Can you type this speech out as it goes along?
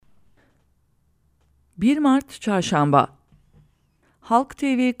1 Mart Çarşamba. Halk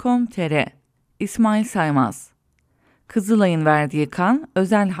TV.com.tr İsmail Saymaz Kızılay'ın verdiği kan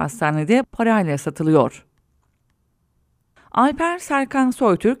özel hastanede parayla satılıyor. Alper Serkan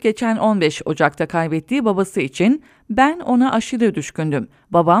Soytürk geçen 15 Ocak'ta kaybettiği babası için "Ben ona aşırı düşkündüm.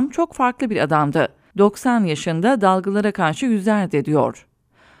 Babam çok farklı bir adamdı. 90 yaşında dalgalara karşı yüzerdi" diyor.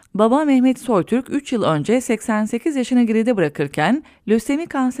 Baba Mehmet Soytürk 3 yıl önce 88 yaşını geride bırakırken lösemi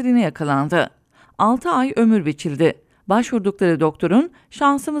kanserine yakalandı. 6 ay ömür biçildi. Başvurdukları doktorun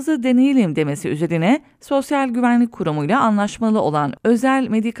 "şansımızı deneyelim" demesi üzerine Sosyal Güvenlik Kurumu'yla anlaşmalı olan özel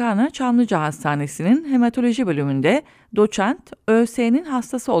Medikana Çamlıca Hastanesi'nin hematoloji bölümünde doçent ÖS'nin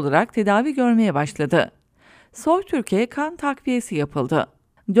hastası olarak tedavi görmeye başladı. Soytürk'e kan takviyesi yapıldı.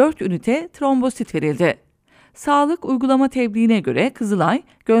 4 ünite trombosit verildi. Sağlık uygulama tebliğine göre Kızılay,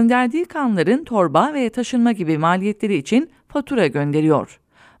 gönderdiği kanların torba ve taşınma gibi maliyetleri için fatura gönderiyor.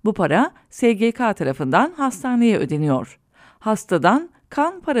 Bu para SGK tarafından hastaneye ödeniyor. Hastadan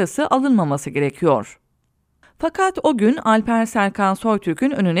kan parası alınmaması gerekiyor. Fakat o gün Alper Serkan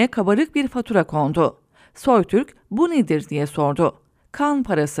Soytürk'ün önüne kabarık bir fatura kondu. Soytürk "Bu nedir?" diye sordu. "Kan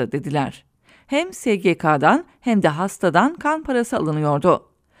parası" dediler. Hem SGK'dan hem de hastadan kan parası alınıyordu.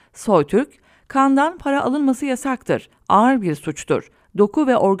 Soytürk, "Kandan para alınması yasaktır, ağır bir suçtur, doku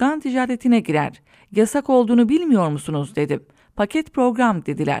ve organ ticaretine girer. Yasak olduğunu bilmiyor musunuz?" dedim. "Paket program"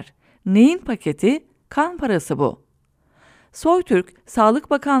 dediler. "Neyin paketi?" "Kan parası bu." Soytürk, Sağlık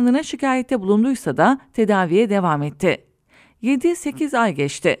Bakanlığı'na şikayette bulunduysa da tedaviye devam etti. 7-8 ay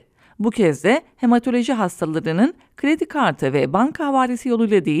geçti. Bu kez de hematoloji hastalarının kredi kartı ve banka havalesi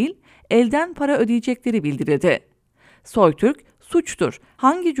yoluyla değil, elden para ödeyecekleri bildirildi. Soytürk, "Suçtur,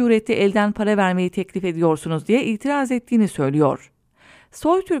 hangi cüretle elden para vermeyi teklif ediyorsunuz?" diye itiraz ettiğini söylüyor.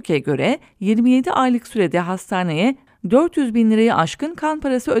 Soytürk'e göre 27 aylık sürede hastaneye 400 bin lirayı aşkın kan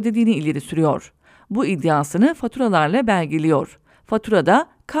parası ödediğini ileri sürüyor. Bu iddiasını faturalarla belgeliyor. Faturada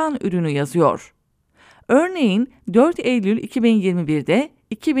kan ürünü yazıyor. Örneğin 4 Eylül 2021'de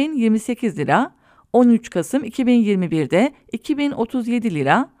 2028 lira, 13 Kasım 2021'de 2037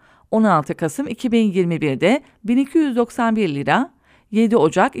 lira, 16 Kasım 2021'de 1291 lira, 7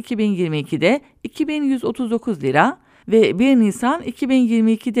 Ocak 2022'de 2139 lira ve 1 Nisan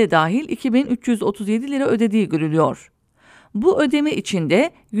 2022'de dahil 2337 lira ödediği görülüyor. Bu ödeme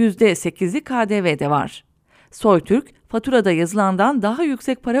içinde %8'lik KDV de var. Soytürk, faturada yazılandan daha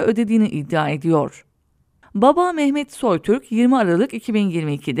yüksek para ödediğini iddia ediyor. Baba Mehmet Soytürk 20 Aralık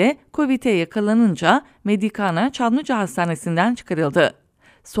 2022'de Covid'e yakalanınca Medikana Çamlıca Hastanesi'nden çıkarıldı.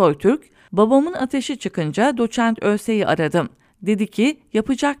 Soytürk, "Babamın ateşi çıkınca doçent ÖS'yi aradım. Dedi ki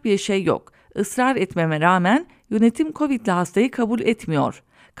yapacak bir şey yok. Israr etmeme rağmen yönetim Covid'li hastayı kabul etmiyor.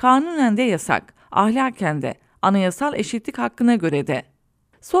 Kanunen de yasak, ahlaken de, anayasal eşitlik hakkına göre de."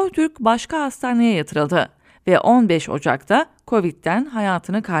 Soytürk başka hastaneye yatırıldı ve 15 Ocak'ta Covid'den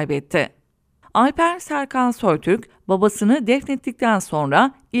hayatını kaybetti. Alper Serkan Soytürk, babasını defnettikten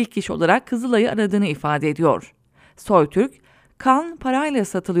sonra ilk iş olarak Kızılay'ı aradığını ifade ediyor. Soytürk, "Kan parayla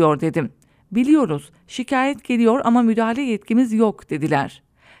satılıyor" dedim. "Biliyoruz, şikayet geliyor ama müdahale yetkimiz yok" dediler.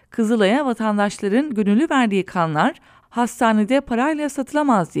 Kızılay'a vatandaşların gönüllü verdiği kanlar hastanede parayla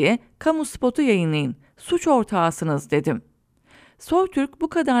satılamaz diye kamu spotu yayınlayın, suç ortağısınız dedim. Soytürk bu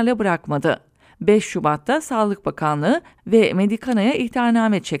kadarla bırakmadı. 5 Şubat'ta Sağlık Bakanlığı ve Medikana'ya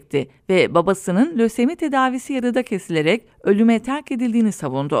ihtarname çekti ve babasının lösemi tedavisi yarıda kesilerek ölüme terk edildiğini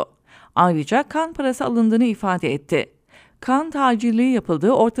savundu. Ayrıca kan parası alındığını ifade etti. "Kan tacirliği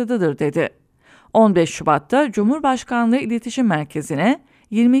yapıldığı ortadadır" dedi. 15 Şubat'ta Cumhurbaşkanlığı İletişim Merkezi'ne,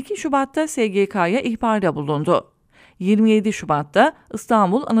 22 Şubat'ta SGK'ya ihbarda bulundu. 27 Şubat'ta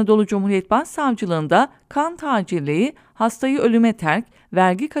İstanbul Anadolu Cumhuriyet Başsavcılığında kan tacirliği, hastayı ölüme terk,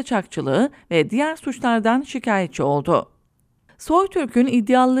 vergi kaçakçılığı ve diğer suçlardan şikayetçi oldu. Soytürk'ün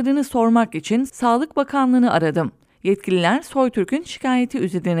iddialarını sormak için Sağlık Bakanlığı'nı aradım. Yetkililer Soytürk'ün şikayeti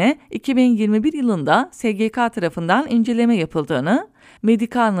üzerine 2021 yılında SGK tarafından inceleme yapıldığını,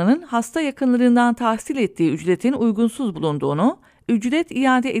 Medikana'nın hasta yakınlarından tahsil ettiği ücretin uygunsuz bulunduğunu, ücret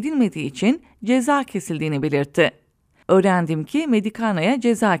iade edilmediği için ceza kesildiğini belirtti. Öğrendim ki Medikana'ya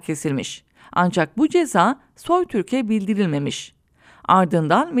ceza kesilmiş. Ancak bu ceza Soytürk'e bildirilmemiş.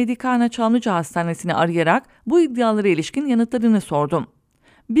 Ardından Medikana Çamlıca Hastanesi'ni arayarak bu iddialara ilişkin yanıtlarını sordum.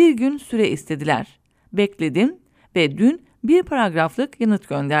 Bir gün süre istediler. Bekledim ve dün bir paragraflık yanıt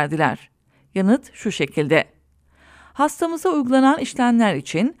gönderdiler. Yanıt şu şekilde: "Hastamıza uygulanan işlemler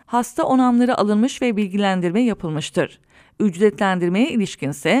için hasta onamları alınmış ve bilgilendirme yapılmıştır. Ücretlendirmeye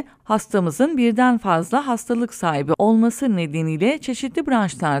ilişkinse hastamızın birden fazla hastalık sahibi olması nedeniyle çeşitli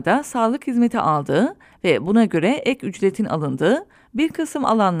branşlarda sağlık hizmeti aldığı ve buna göre ek ücretin alındığı, Bir kısım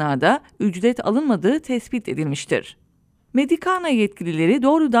alanlarda ücret alınmadığı tespit edilmiştir. Medikana yetkilileri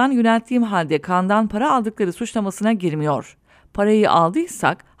doğrudan yönelttiğim halde kandan para aldıkları suçlamasına girmiyor. Parayı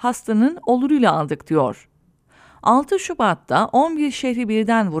aldıysak hastanın oluruyla aldık diyor. 6 Şubat'ta 11 şehri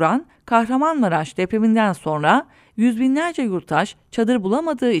birden vuran Kahramanmaraş depreminden sonra yüz binlerce yurttaş çadır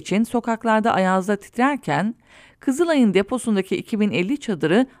bulamadığı için sokaklarda ayazda titrerken, Kızılay'ın deposundaki 2050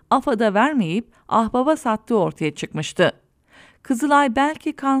 çadırı AFAD'a vermeyip ahbaba sattığı ortaya çıkmıştı. Kızılay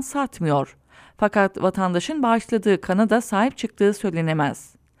belki kan satmıyor, fakat vatandaşın bağışladığı kana da sahip çıktığı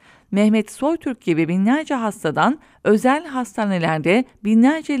söylenemez. Mehmet Soytürk gibi binlerce hastadan özel hastanelerde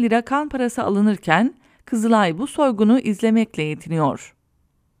binlerce lira kan parası alınırken, Kızılay bu soygunu izlemekle yetiniyor.